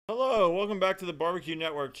Welcome back to the Barbecue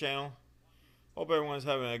Network channel. Hope everyone's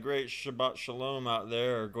having a great Shabbat Shalom out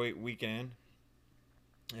there, or a great weekend.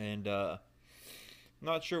 And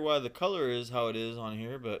not sure why the color is how it is on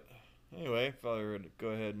here, but anyway, if I were to go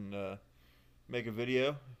ahead and make a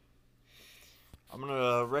video, I'm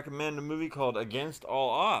gonna recommend a movie called Against All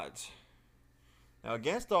Odds. Now,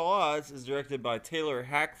 Against All Odds is directed by Taylor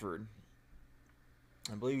Hackford.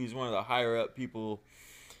 I believe he's one of the higher up people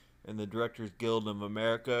in the Directors Guild of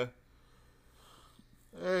America.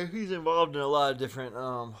 He's involved in a lot of different,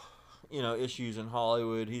 issues in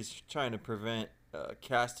Hollywood. He's trying to prevent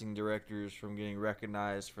casting directors from getting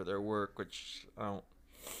recognized for their work, which I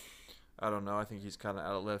don't know. I think he's kind of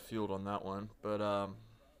out of left field on that one. But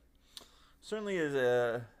certainly is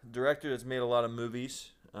a director that's made a lot of movies.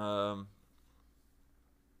 Off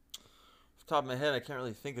the top of my head, I can't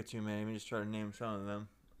really think of too many. Let me just try to name some of them.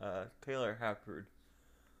 Taylor Hackford.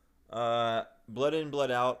 Blood In,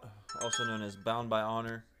 Blood Out, also known as Bound by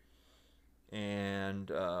Honor, and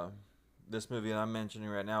this movie that I'm mentioning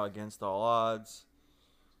right now, Against All Odds.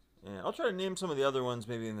 And I'll try to name some of the other ones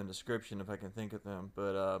maybe in the description if I can think of them.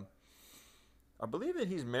 But I believe that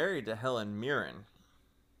he's married to Helen Mirren.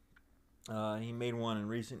 He made one in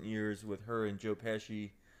recent years with her and Joe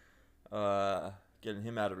Pesci, getting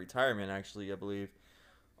him out of retirement, actually, I believe.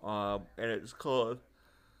 And it's called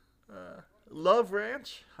Love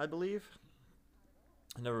Ranch, I believe.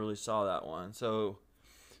 I never really saw that one. So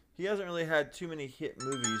he hasn't really had too many hit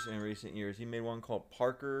movies in recent years. He made one called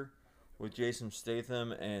Parker with Jason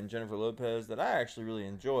Statham and Jennifer Lopez that I actually really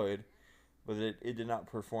enjoyed, but it did not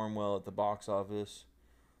perform well at the box office.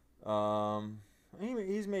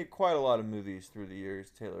 He's made quite a lot of movies through the years,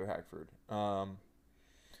 Taylor Hackford.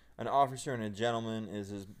 An Officer and a Gentleman is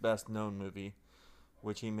his best known movie,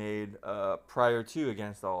 which he made prior to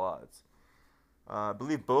Against All Odds. I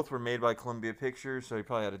believe both were made by Columbia Pictures, so he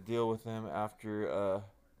probably had to deal with them after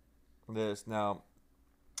this. Now,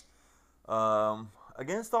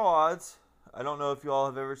 Against All Odds, I don't know if you all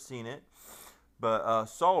have ever seen it, but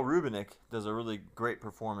Saul Rubinek does a really great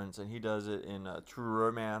performance, and he does it in True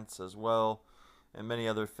Romance as well, and many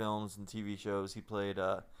other films and TV shows. He played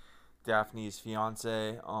Daphne's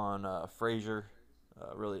fiance on Frasier,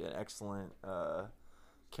 really an excellent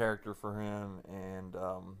character for him, and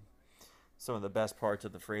some of the best parts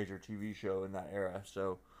of the Frasier TV show in that era.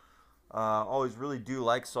 So, always really do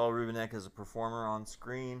like Saul Rubinek as a performer on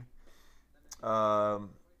screen.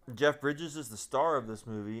 Jeff Bridges is the star of this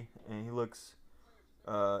movie, and he looks,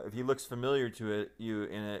 if he looks familiar to it,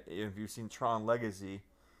 if you've seen Tron Legacy,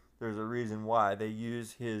 there's a reason why they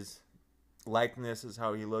use his likeness as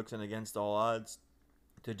how he looks in Against All Odds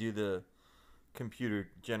to do the computer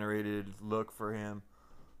generated look for him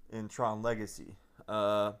in Tron Legacy.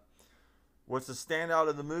 What's the standout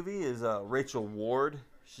of the movie is Rachel Ward.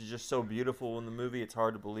 She's just so beautiful in the movie. It's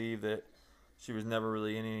hard to believe that she was never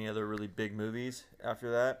really in any other really big movies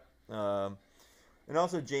after that. And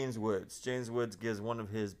also James Woods. James Woods gives one of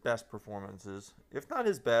his best performances. If not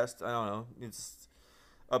his best, I don't know. It's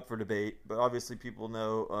up for debate. But obviously people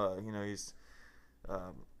know, he's...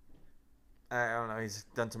 I don't know, he's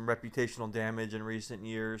done some reputational damage in recent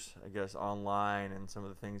years, I guess, online and some of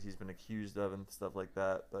the things he's been accused of and stuff like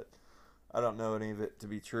that. But I don't know any of it to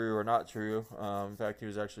be true or not true. In fact, he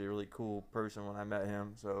was actually a really cool person when I met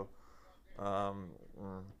him. So,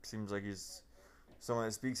 seems like he's someone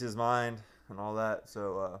that speaks his mind and all that.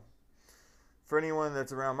 So, for anyone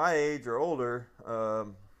that's around my age or older,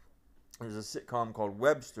 there's a sitcom called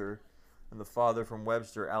Webster, and the father from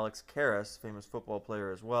Webster, Alex Karras, famous football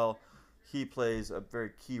player as well, he plays a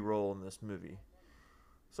very key role in this movie.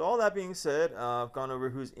 So all that being said, I've gone over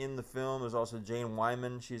who's in the film. There's also Jane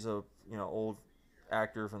Wyman. She's a old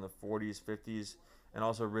actor from the 40s, 50s, and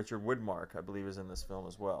also Richard Widmark, I believe, is in this film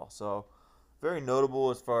as well. So very notable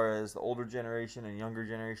as far as the older generation and younger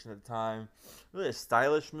generation at the time. Really a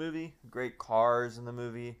stylish movie. Great cars in the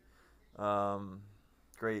movie.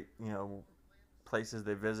 Great, places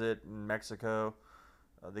they visit in Mexico.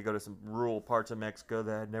 They go to some rural parts of Mexico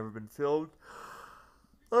that had never been filmed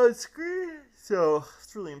on screen, so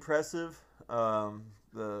it's really impressive.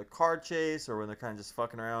 The car chase, or when they're kind of just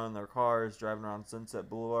fucking around in their cars, driving around Sunset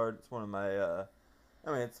Boulevard, it's one of my,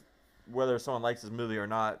 it's whether someone likes this movie or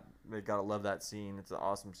not, they gotta love that scene. It's an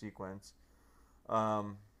awesome sequence.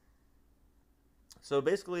 So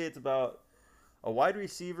basically it's about a wide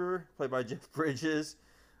receiver, played by Jeff Bridges,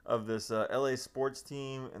 of this LA sports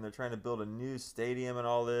team, and they're trying to build a new stadium and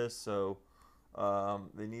all this, so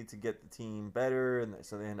they need to get the team better, and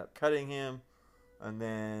so they end up cutting him. And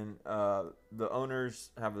then the owners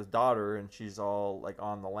have this daughter, and she's all like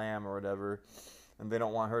on the lam or whatever, and they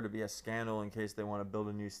don't want her to be a scandal in case they want to build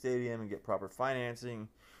a new stadium and get proper financing.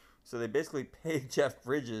 So they basically paid Jeff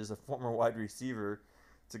Bridges, a former wide receiver,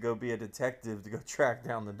 to go be a detective to go track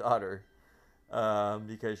down the daughter,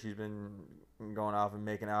 because she's been going off and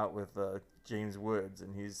making out with James Woods,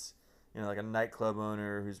 and he's, you know, like a nightclub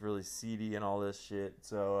owner who's really seedy and all this shit.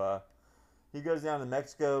 So he goes down to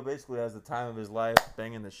Mexico, basically has the time of his life,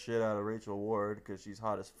 banging the shit out of Rachel Ward because she's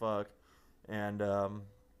hot as fuck, and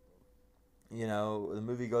you know, the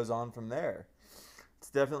movie goes on from there. It's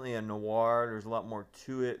definitely a noir. There's a lot more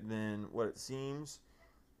to it than what it seems,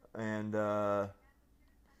 and I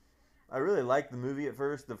really liked the movie at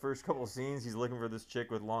first. The first couple of scenes, he's looking for this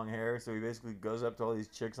chick with long hair, so he basically goes up to all these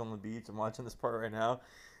chicks on the beach. I'm watching this part right now,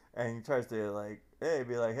 and he tries to like,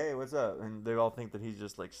 be like, hey, what's up? And they all think that he's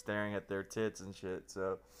just like staring at their tits and shit.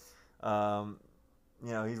 So,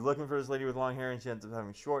 you know, he's looking for this lady with long hair, and she ends up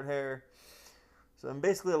having short hair. So, and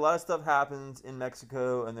basically, a lot of stuff happens in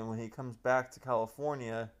Mexico, and then when he comes back to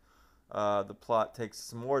California, the plot takes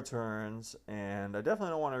some more turns, and I definitely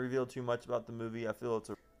don't want to reveal too much about the movie. I feel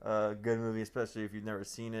it's a good movie, especially if you've never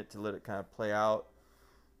seen it, to let it kind of play out.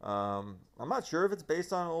 I'm not sure if it's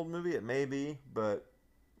based on an old movie. It may be, but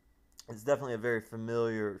it's definitely a very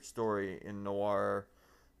familiar story in noir,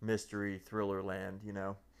 mystery, thriller land, you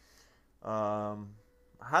know.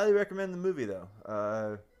 Highly recommend the movie,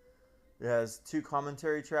 though. It has 2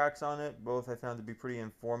 commentary tracks on it. Both I found to be pretty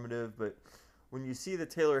informative, but when you see the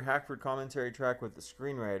Taylor Hackford commentary track with the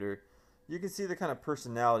screenwriter, you can see the kind of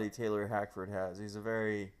personality Taylor Hackford has. He's a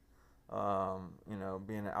very, you know,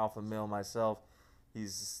 being an alpha male myself,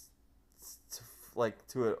 he's like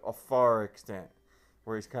to a far extent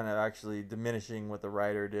where he's kind of actually diminishing what the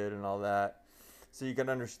writer did and all that. So you can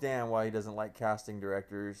understand why he doesn't like casting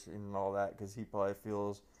directors and all that, because he probably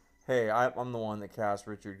feels, hey, I'm the one that cast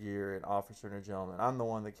Richard Gere in Officer and a Gentleman. I'm the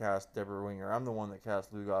one that cast Deborah Winger. I'm the one that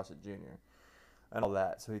cast Lou Gossett Jr. and all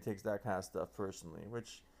that. So he takes that kind of stuff personally,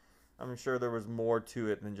 which I'm sure there was more to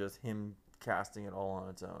it than just him casting it all on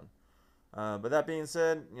its own. But that being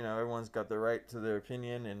said, you know, everyone's got the right to their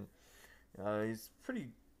opinion, and he's a pretty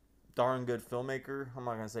darn good filmmaker. I'm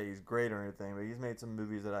not going to say he's great or anything, but he's made some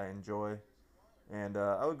movies that I enjoy. And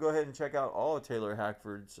I would go ahead and check out all of Taylor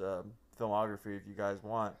Hackford's filmography if you guys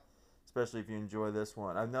want, especially if you enjoy this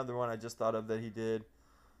one. Another one I just thought of that he did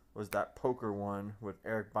was that poker one with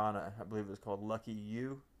Eric Bana. I believe it was called Lucky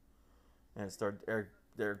You, and it starred Eric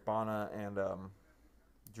Bana and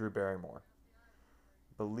Drew Barrymore.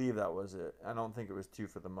 Believe that was it. I don't think it was Two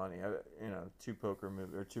for the Money. You know, 2 poker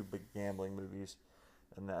movies or 2 big gambling movies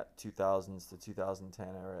in that 2000s to 2010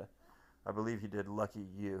 era. I believe he did Lucky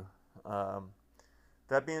You.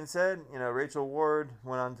 That being said, you know, Rachel Ward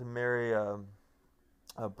went on to marry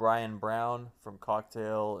Brian Brown from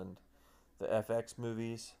Cocktail and the FX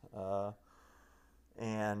movies,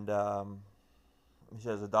 and she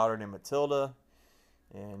has a daughter named Matilda,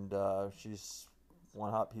 and she's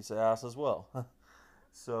one hot piece of ass as well.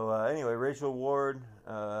 So anyway, Rachel Ward,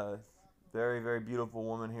 very, very beautiful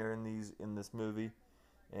woman here in this movie,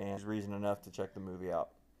 and there's reason enough to check the movie out.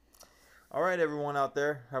 All right, everyone out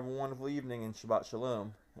there, have a wonderful evening and Shabbat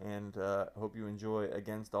Shalom, and hope you enjoy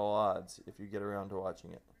Against All Odds if you get around to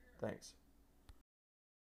watching it. Thanks.